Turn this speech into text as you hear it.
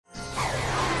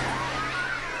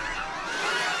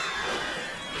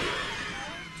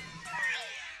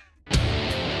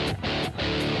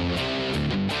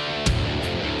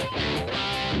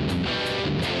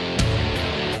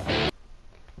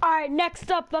Alright,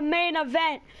 next up, the main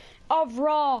event of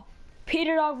Raw.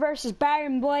 Peter Dog versus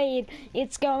Baron Blade.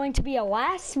 It's going to be a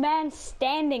last man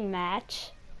standing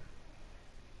match.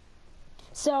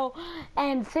 So,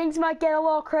 and things might get a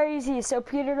little crazy. So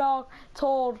Peter Dog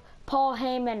told Paul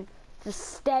Heyman to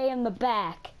stay in the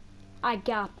back. I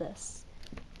got this.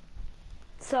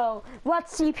 So,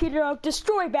 let's see Peter Dog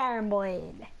destroy Baron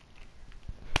Blade.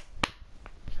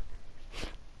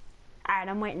 Alright,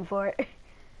 I'm waiting for it.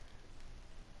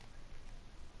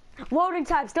 Loading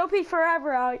times don't be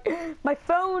forever. My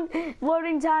phone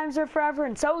loading times are forever,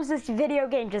 and so is this video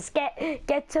game. Just get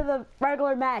to the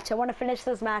regular match. I want to finish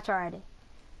this match already.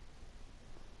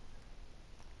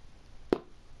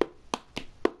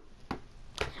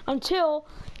 Until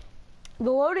the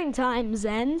loading times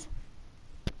end,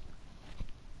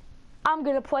 I'm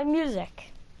gonna play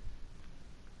music.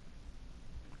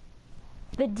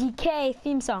 The DK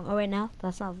theme song. Oh wait, no,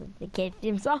 that's not the DK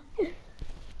theme song.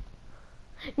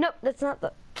 Nope, that's not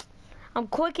the... I'm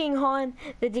clicking on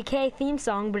the Decay theme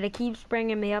song, but it keeps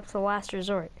bringing me up to Last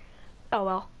Resort. Oh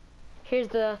well. Here's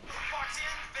the...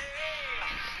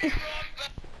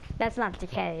 That's not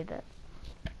Decay, but...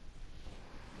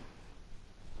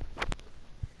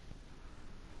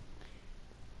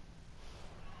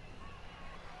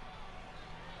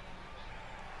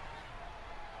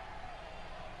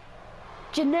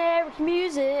 Generic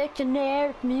music, it's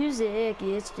generic music.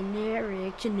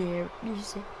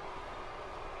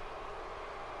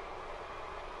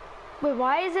 Wait,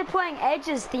 why is it playing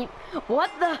Edge's theme? What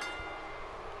the?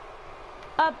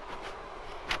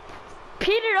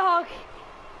 Peter Dog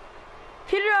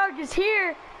is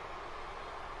here.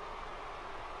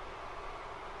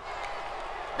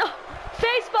 Oh,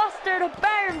 Facebuster to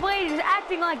Baron Blade is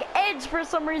acting like Edge for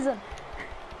some reason.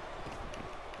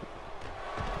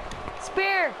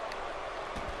 Spear.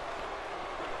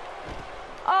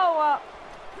 Oh,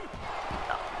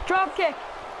 drop kick.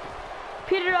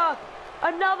 Peter Dog,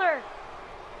 another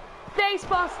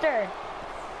Facebuster.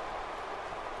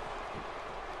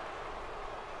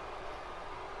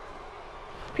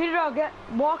 Peter Dog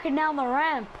walking down the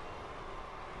ramp.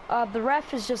 The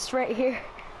ref is just right here.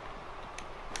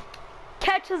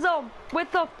 Catches him with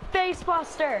the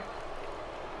Facebuster.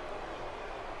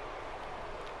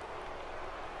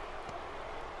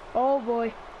 Oh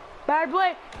boy. Bad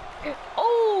Blade.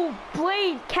 Oh,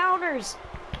 Blade counters.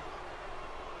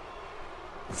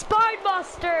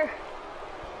 Spinebuster.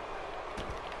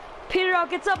 Peter Dog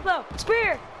gets up though.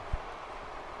 Spear.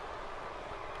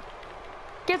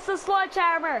 Gets the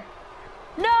sledgehammer.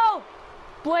 No.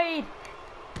 Blade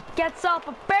gets up,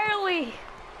 but barely.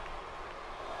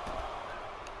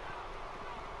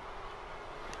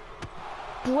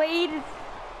 Blade.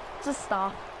 Just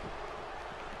stop.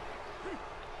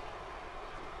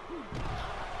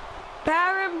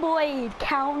 Baron Blade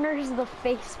counters the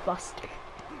Facebuster.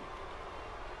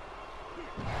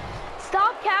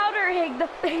 Stop countering the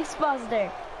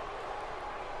Facebuster.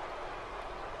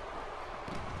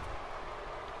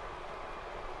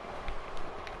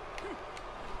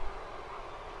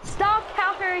 Stop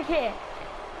countering it.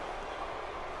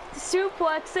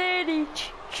 Suplex City.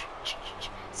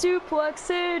 Suplex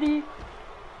City.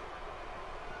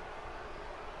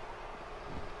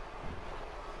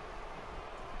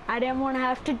 I didn't want to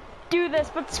have to do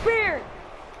this, but Spear!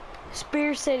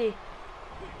 Spear City.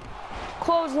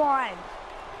 Clothesline.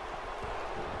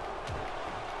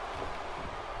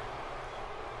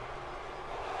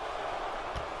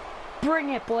 Bring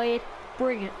it, Blade.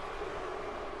 Bring it.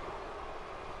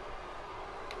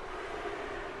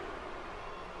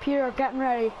 Peter getting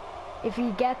ready. If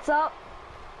he gets up,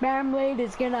 Baron Blade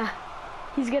is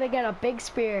he's gonna get a big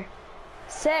spear.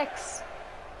 6,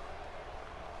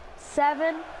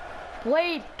 7,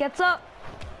 Blade gets up.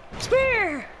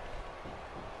 Spear!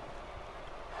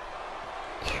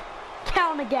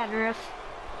 Count again, ref.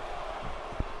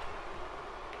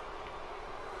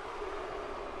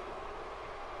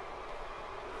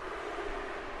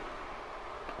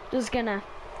 Just gonna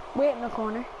wait in the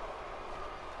corner.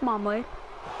 Come on, Blade.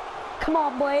 Come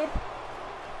on, Blade.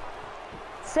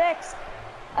 6.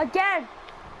 Again.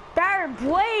 Baron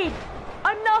Blade.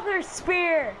 Another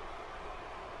spear.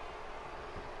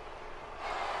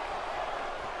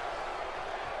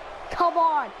 Come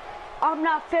on. I'm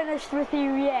not finished with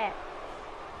you yet.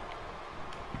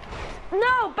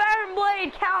 No, Baron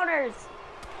Blade counters.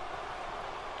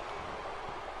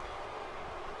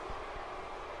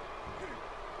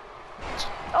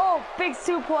 Oh, big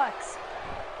suplex.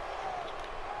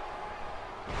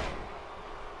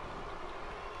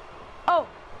 Oh,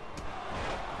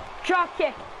 drop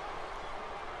kick.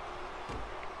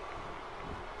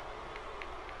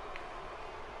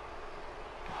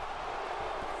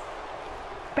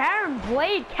 Baron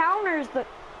Blade counters the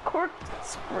cork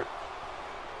screw.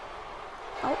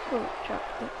 Oh,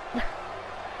 dropped it.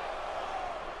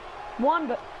 One,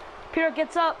 but Peter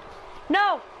gets up.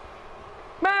 No!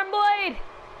 Baron Blade!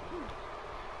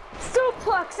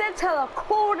 Suplex into the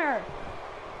corner.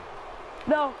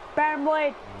 No, Baron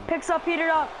Blade picks up Peter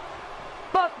Dog.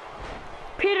 But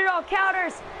Peter Dog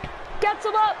counters. Gets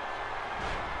him up.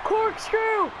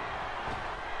 Corkscrew.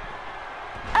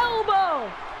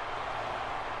 Elbow.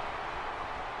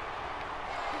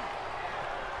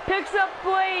 Picks up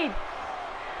Blade.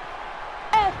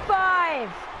 F5.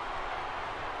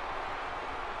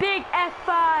 Big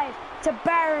F5 to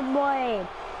Baron Blade.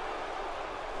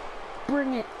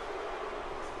 Bring it.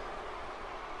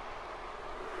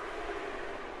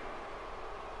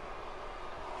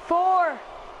 Four,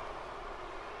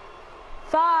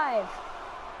 5,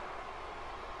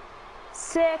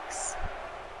 6,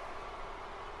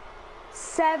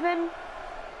 7,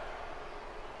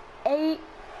 8,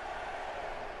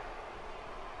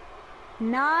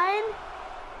 9,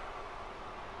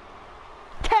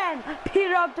 10.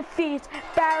 Peter Dog defeats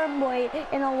Baron Blade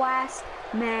in the last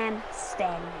man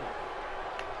standing.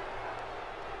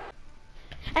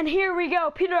 And here we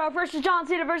go. Peter Dog versus John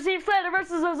Cena versus Heath Slater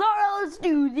versus Cesaro. Let's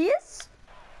do this.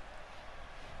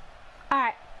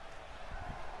 Alright.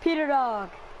 Peter Dog.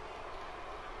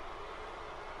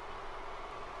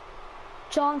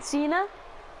 John Cena.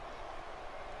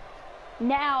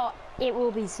 Now it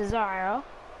will be Cesaro.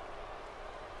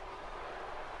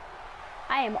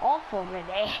 I am awful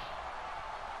today.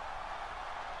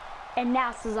 And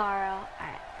now Cesaro.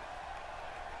 Alright.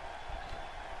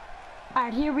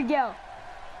 Alright, here we go.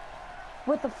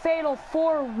 With a fatal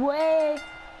 4-way.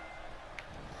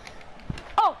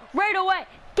 Oh, right away.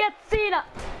 Get Cena.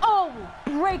 Oh,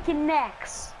 breaking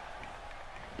necks.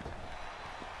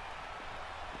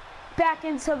 Back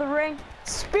into the ring.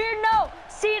 Spear, no.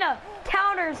 Cena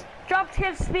counters, drops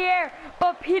hips to the air,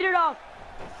 but Peter Dog,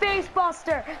 face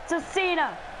buster to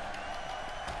Cena.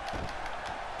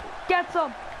 Gets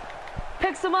him.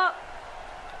 Picks him up.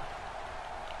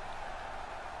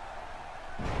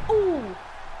 Ooh.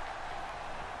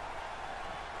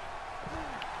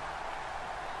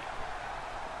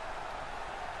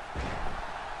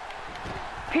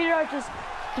 Peter Dog just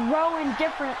throwing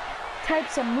different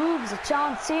types of moves at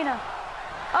John Cena.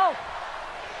 Oh!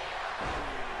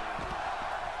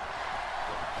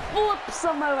 Flips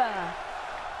him over.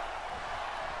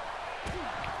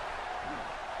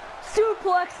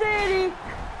 Suplex City.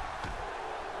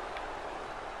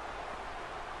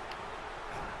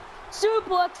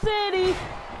 Suplex City.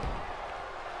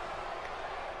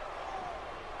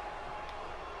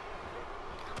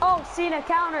 Oh, Cena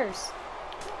counters.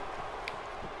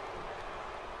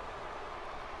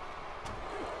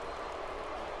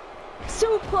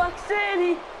 Suplex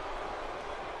City.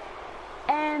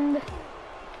 And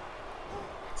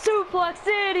Suplex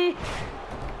City.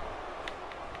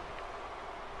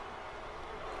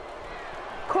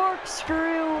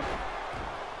 Corkscrew.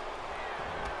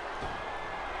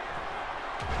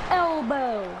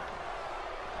 Elbow.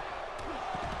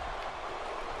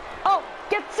 Oh,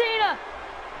 get Cena.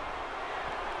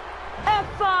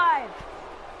 F5.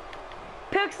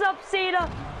 Picks up Cena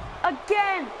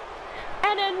again.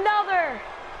 And another.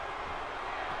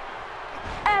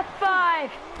 F5.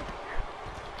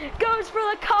 Goes for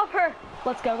the cover.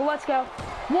 Let's go, let's go.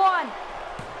 1,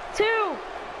 2.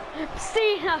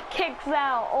 Cena kicks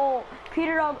out. Oh,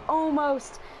 Peter Dog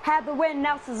almost had the win.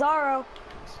 Now Cesaro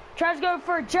tries to go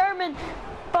for a German,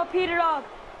 but Peter Dog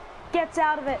gets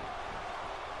out of it.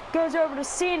 Goes over to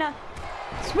Cena.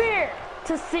 Spear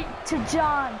to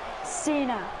John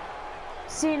Cena.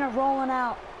 Cena rolling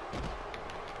out.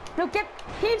 No, get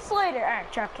Heath Slater. All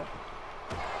right, chuck it.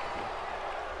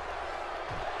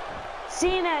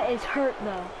 Cena is hurt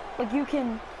though. Like you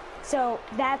can, so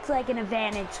that's like an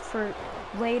advantage for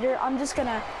later. I'm just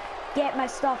gonna get my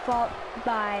stuff up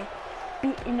by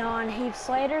beating on Heath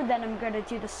Slater. Then I'm gonna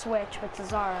do the switch with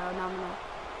Cesaro, and I'm gonna.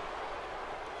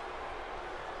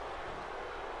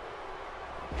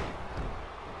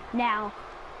 Now,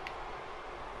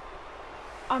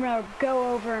 I'm gonna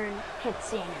go over and hit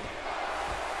Cena.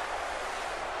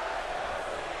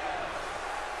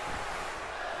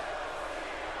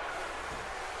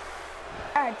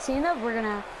 Alright, Cena, we're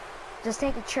gonna just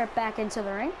take a trip back into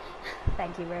the ring.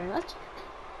 Thank you very much.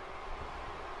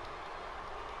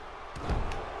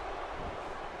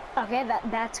 Okay,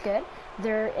 that's good.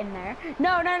 They're in there.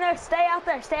 No, no, no, stay out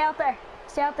there, stay out there.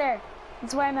 Stay out there.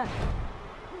 That's what I meant.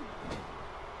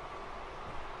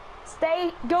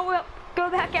 Stay, go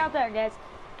back out there, guys.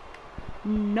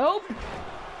 Nope.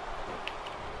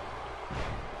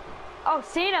 Oh,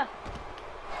 Cena.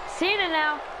 Cena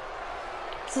now.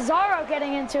 Cesaro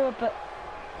getting into it, but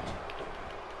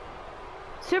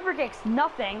super kicks,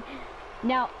 nothing.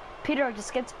 Now, Peter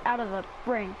just gets out of the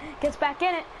ring. Gets back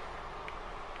in it.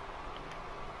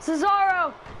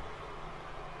 Cesaro.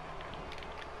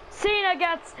 Cena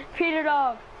gets Peter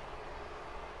Dog.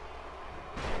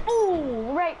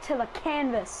 Ooh, right to the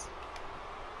canvas.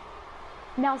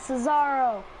 Now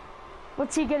Cesaro.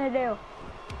 What's he gonna do?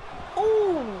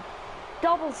 Ooh,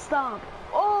 double stomp.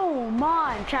 Oh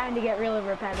my, I'm trying to get really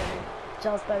repetitive.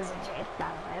 Just as a joke, by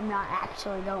the way. I'm not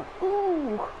actually going.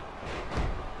 Ooh.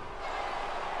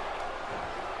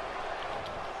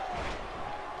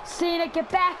 Cena, get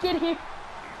back in here.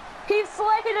 Heath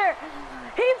Slater.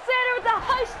 Heath Slater with the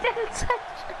high stance.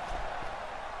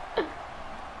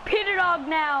 Peter Dog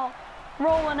now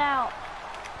rolling out.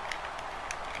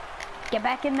 Get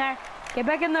back in there. Get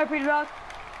back in there, Peter Dog.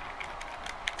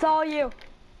 It's all you.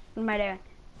 What am I doing?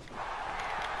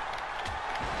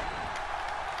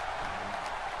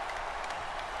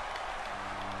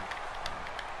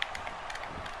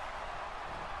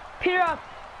 Peter Dog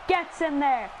gets in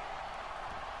there.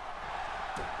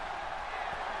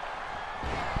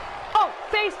 Oh,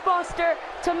 face buster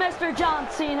to Mr. John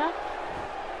Cena.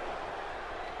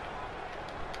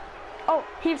 Oh,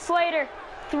 Heath Slater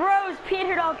throws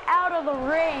Peter Dog out of the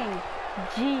ring.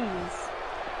 Jeez.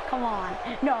 Come on.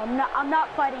 No, I'm not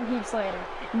fighting Heath Slater.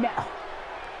 No.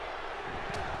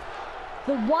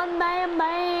 The one-man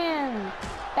man.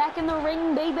 Back in the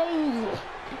ring, baby.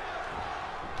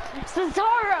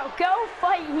 Cesaro, go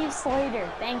fight Heath Slater.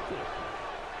 Thank you.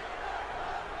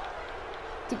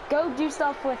 Go do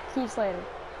stuff with Heath Slater.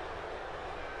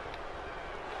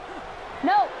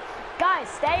 No, guys,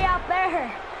 stay out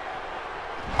there.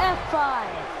 F5.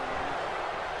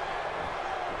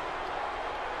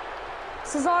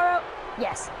 Cesaro,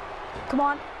 yes. Come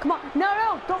on, come on.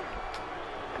 No, don't.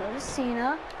 Go to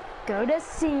Cena. Go to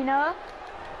Cena.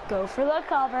 Go for the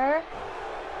cover.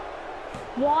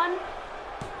 1,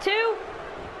 2,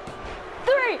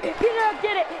 3. Peter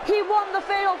did it. He won the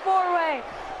Fatal 4-Way.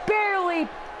 Barely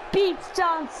beats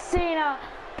John Cena.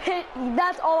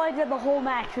 That's all I did the whole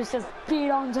match was just beat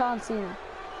on John Cena.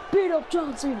 Beat up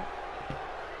John Cena.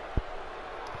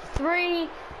 3,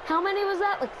 how many was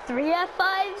that? Like 3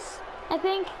 F5s, I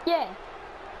think? Yeah.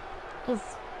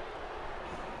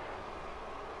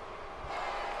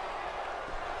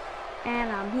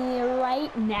 And I'm here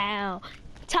right now.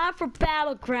 Time for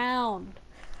Battleground.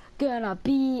 Gonna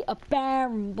be a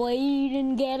Baron Blade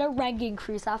and get a rank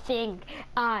increase, I think.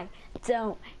 I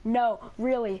don't know,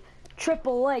 really.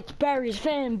 Triple H buries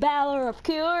Finn Balor, of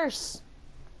course.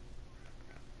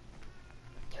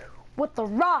 What The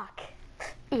Rock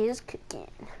is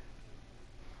cooking.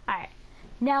 Alright,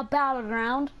 now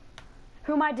Battleground.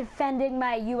 Who am I defending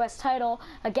my US title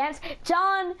against?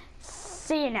 John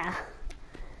Cena.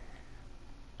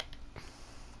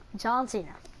 John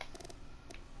Cena.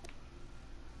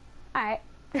 Alright.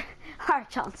 Alright,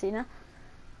 John Cena.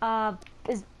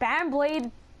 Is Baron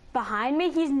Blade behind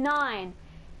me? He's 9.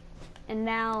 And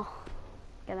now,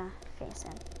 gonna face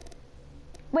him.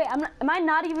 Wait, am I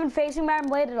not even facing Baron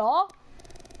Blade at all?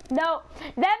 No,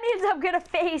 that means I'm gonna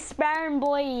face Baron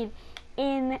Blade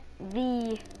in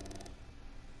the...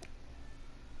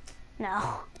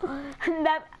 No.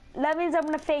 That means I'm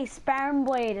gonna face Baron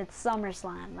Blade at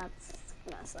SummerSlam. That's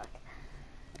gonna suck.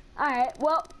 Alright,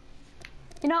 well,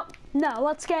 you know, no,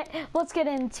 let's get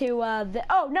into the...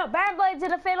 Oh, no, Baron Blade's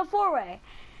in a Fatal 4-Way.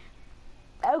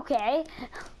 Okay.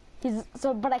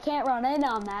 But I can't run in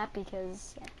on that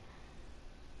because... Yeah.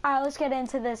 Alright, let's get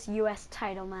into this US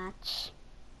title match.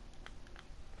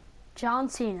 John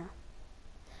Cena.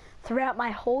 Throughout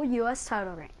my whole US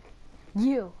title reign,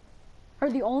 you are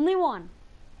the only one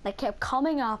that kept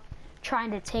coming up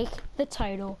trying to take the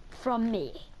title from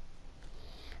me.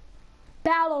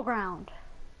 Battleground.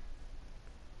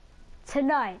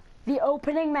 Tonight, the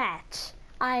opening match,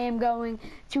 I am going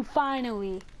to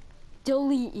finally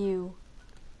delete you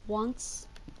once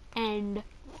and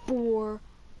for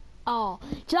all.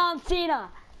 John Cena,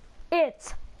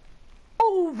 it's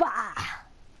over.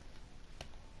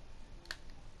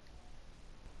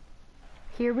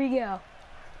 Here we go.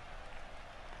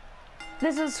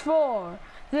 This is for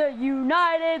the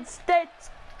United States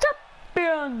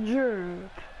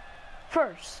Championship.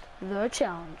 First, the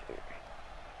challenger.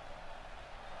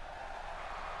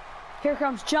 Here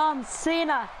comes John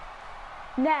Cena.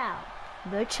 Now,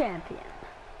 the champion.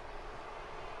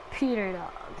 Peter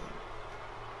Dog.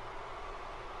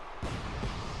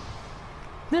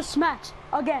 This match,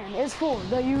 again, is for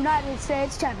the United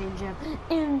States Championship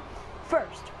in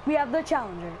first, we have the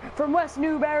challenger from West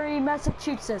Newbury,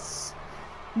 Massachusetts,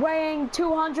 weighing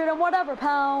 200 and whatever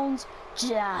pounds,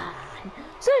 John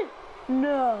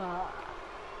Cena.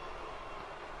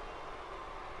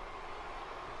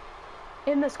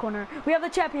 In this corner, we have the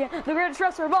champion, the greatest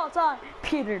wrestler of all time,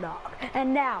 Peter Dog.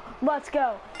 And now, let's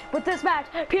go. With this match,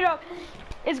 Peter Dog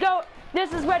is going.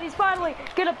 This is when he's finally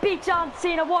gonna beat John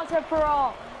Cena once and for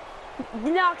all.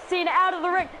 Knock Cena out of the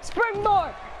ring.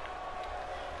 Springboard.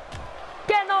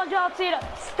 Getting on John Cena.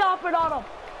 Stomping on him.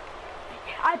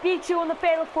 I beat you in the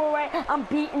Fatal 4-Way. I'm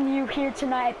beating you here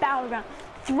tonight at Battleground.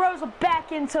 Throws him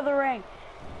back into the ring.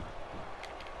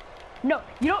 No,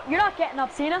 you're not getting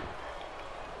up, Cena.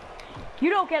 You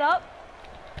don't get up.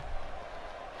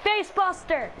 Face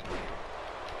buster.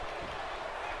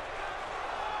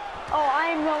 Oh, I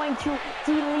am going to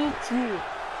delete you.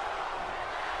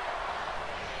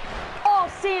 Oh,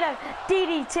 Cena,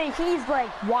 DDT. He's like,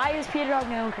 why is Peter Dog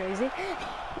going crazy?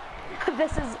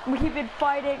 We've been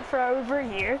fighting for over a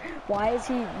year. Why is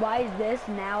this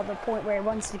now the point where he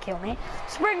wants to kill me?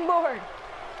 Springboard.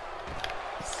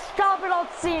 Stop it on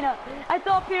Cena. I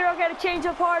thought Peter Dog had a change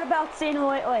of heart about Cena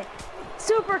lately.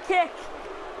 Super kick.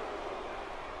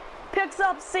 Picks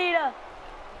up Cena.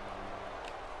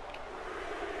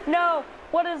 No,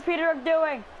 what is Peter Dog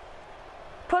doing?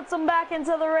 Puts him back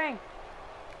into the ring.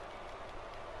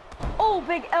 Oh,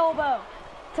 big elbow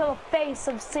to the face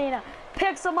of Cena.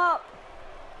 Picks him up.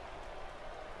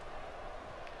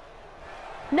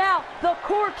 Now, the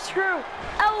corkscrew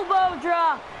elbow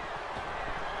drop.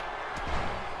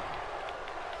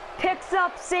 Picks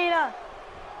up Cena.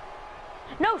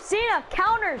 No, Cena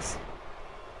counters.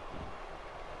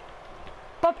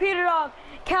 But Peter Dog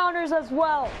counters as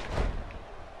well.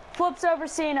 Flips over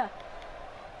Cena.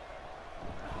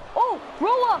 Oh,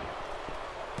 roll up.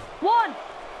 1,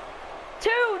 2,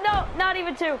 no, not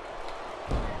even 2.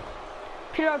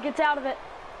 Peter Dog gets out of it.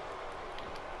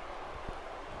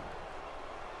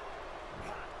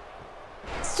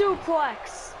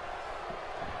 Suplex.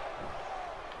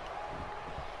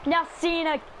 Now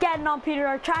Cena getting on Peter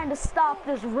Dog, trying to stop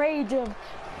this rage of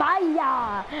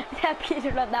fire that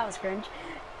Peter Dog, that was cringe.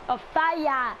 Of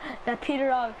fire that Peter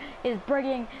Dog is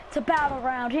bringing to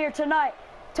Battleground here tonight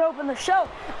to open the show.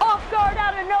 Off guard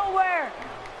out of nowhere.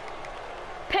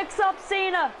 Picks up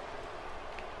Cena.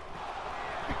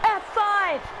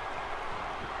 F5.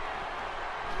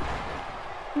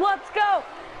 Let's go.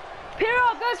 Peter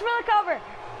Dog goes for the cover.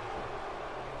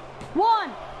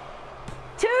 1,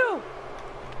 2.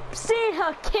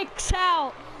 Cena kicks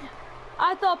out.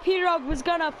 I thought Peter Dog was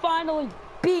gonna finally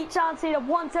beat John Cena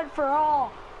once and for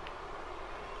all.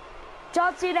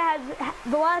 John Cena has,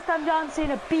 the last time John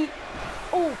Cena beat,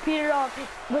 Peter Dog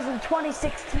was in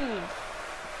 2016.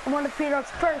 In one of Peter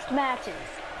Dog's first matches.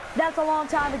 That's a long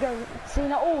time ago.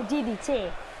 Cena,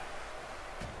 DDT.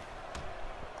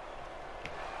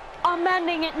 I'm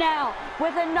ending it now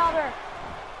with another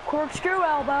corkscrew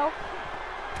elbow.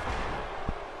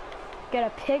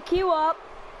 Gonna pick you up.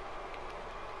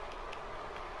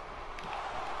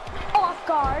 Off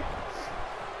guard.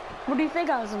 What do you think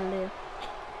I was gonna do?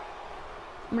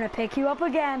 I'm gonna pick you up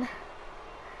again.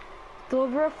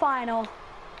 Deliver a final.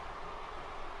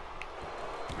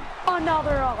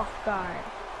 Another off guard.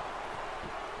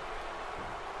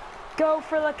 Go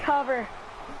for the cover.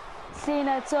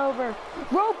 Cena, it's over.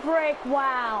 Rope break,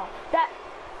 wow. That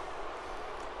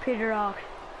Peter Dog,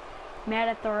 mad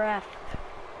at the ref.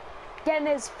 Get in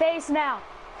his face now.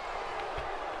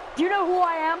 Do you know who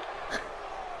I am?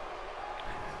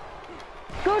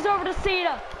 Goes over to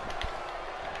Cena.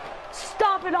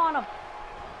 Stomp it on him.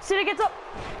 Cena gets up.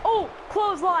 Oh,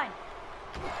 clothesline.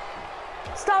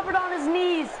 Stomp it on his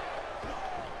knees.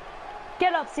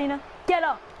 Get up, Cena. Get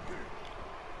up.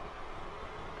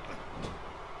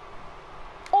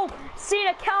 Oh,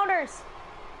 Cena counters.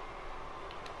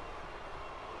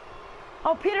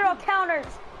 Oh, Peter Dog counters.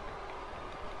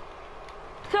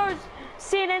 Throws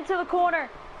Cena into the corner.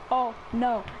 Oh,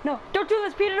 no, no. Don't do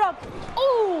this, Peter Dog.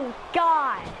 Oh,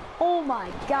 God. Oh,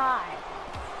 my God.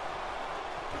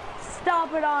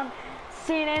 Stomp it on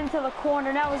Cena into the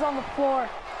corner. Now he's on the floor.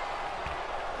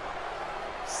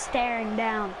 Staring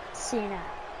down Cena.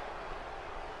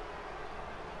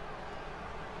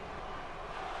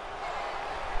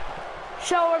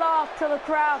 Show it off to the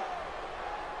crowd.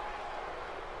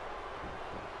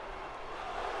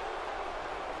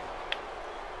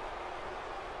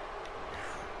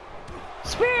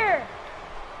 Spear!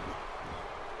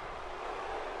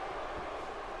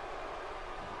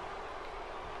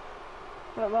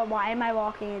 Why am I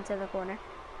walking into the corner?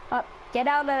 Get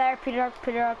out of there, Peter Dog,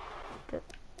 Peter Dog.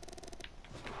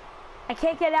 I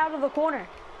can't get out of the corner.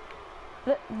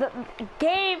 the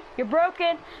game. You're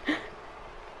broken.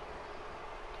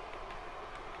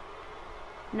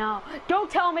 No,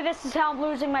 don't tell me this is how I'm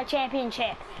losing my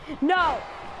championship. No,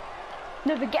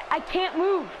 no, I can't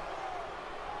move.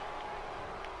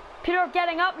 Peter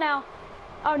getting up now.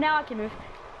 Oh, now I can move.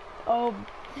 Oh,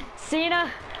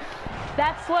 Cena,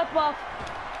 that slip up.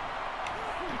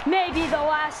 Maybe the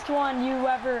last one you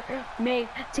ever made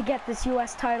to get this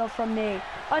US title from me.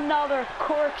 Another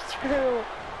corkscrew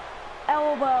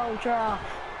elbow drop.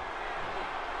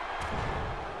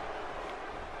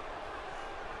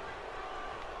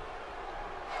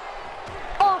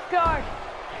 Off guard.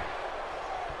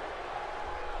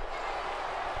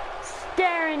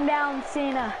 Staring down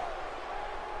Cena.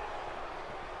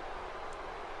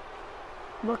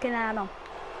 Looking at him.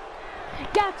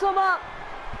 Gets him up.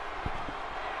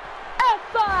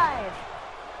 F5.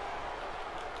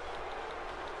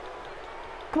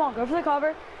 Come on, go for the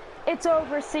cover. It's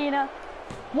over, Cena.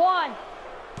 1,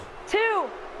 2,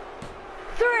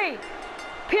 3.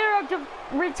 Peter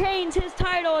retains his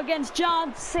title against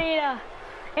John Cena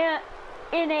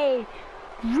in a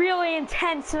really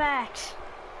intense match.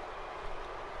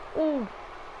 Ooh.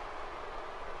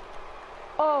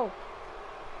 Oh.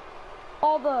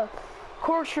 All the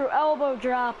corkscrew elbow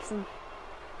drops and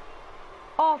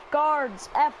off guards,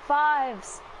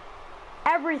 F5s,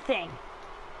 everything.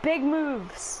 Big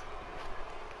moves.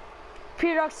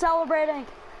 Peter celebrating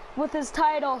with his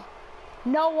title.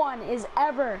 No one is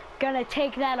ever gonna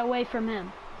take that away from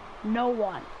him. No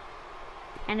one.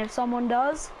 And if someone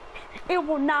does, it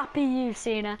will not be you,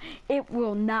 Cena. It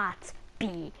will not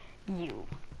be you.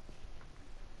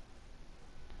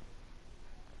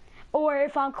 Or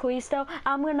if I'm Kalisto,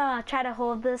 I'm gonna try to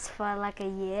hold this for like a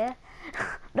year.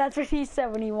 That's what he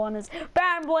said when he won his.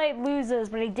 Baron Blade loses,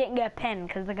 but he didn't get pinned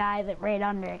because the guy that right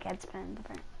under it gets pinned.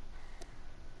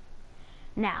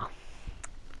 Now,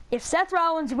 if Seth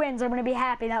Rollins wins, I'm gonna be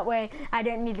happy. That way, I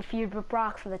don't need to feud with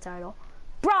Brock for the title.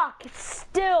 Brock is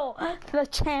still the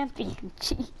champion.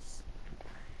 Jeez.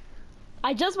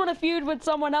 I just want to feud with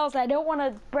someone else. I don't want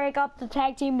to break up the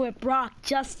tag team with Brock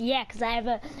just yet because I have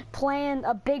a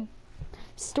big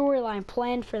storyline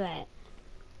planned for that.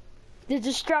 The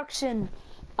destruction,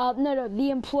 the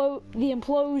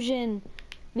implosion,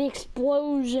 the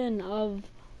explosion of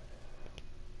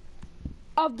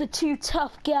the two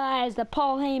tough guys that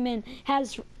Paul Heyman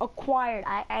has acquired.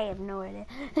 I have no idea.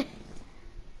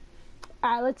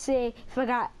 All right, let's see if I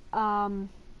got.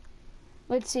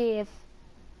 Let's see if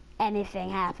anything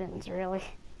happens, really.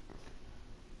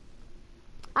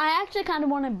 I actually kind of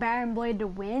wanted Baron Blade to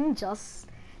win just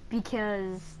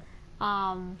because,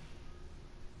 like,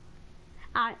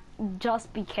 I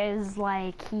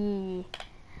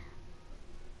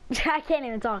can't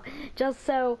even talk. Just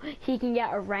so he can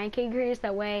get a rank increase,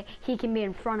 that way he can be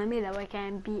in front of me, that way I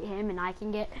can beat him and I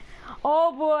can get,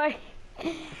 oh boy.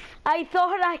 I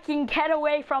thought I can get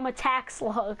away from attack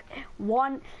slug.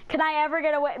 Can I ever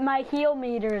get away? My heal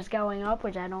meter is going up,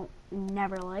 which I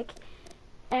never like.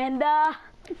 And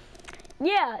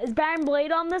yeah, is Baron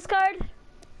Blade on this card?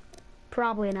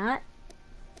 Probably not.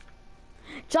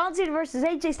 John Cena versus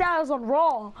AJ Styles on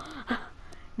Raw.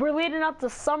 We're leading up to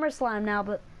SummerSlam now,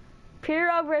 but Peter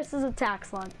versus attack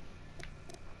slug.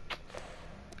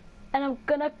 And I'm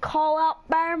gonna call out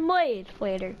Baron Blade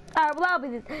later. Alright,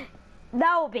 well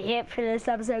that will be it for this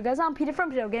episode, guys. I'm Peter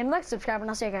from Peter Game. Like, subscribe, and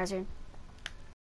I'll see you guys soon.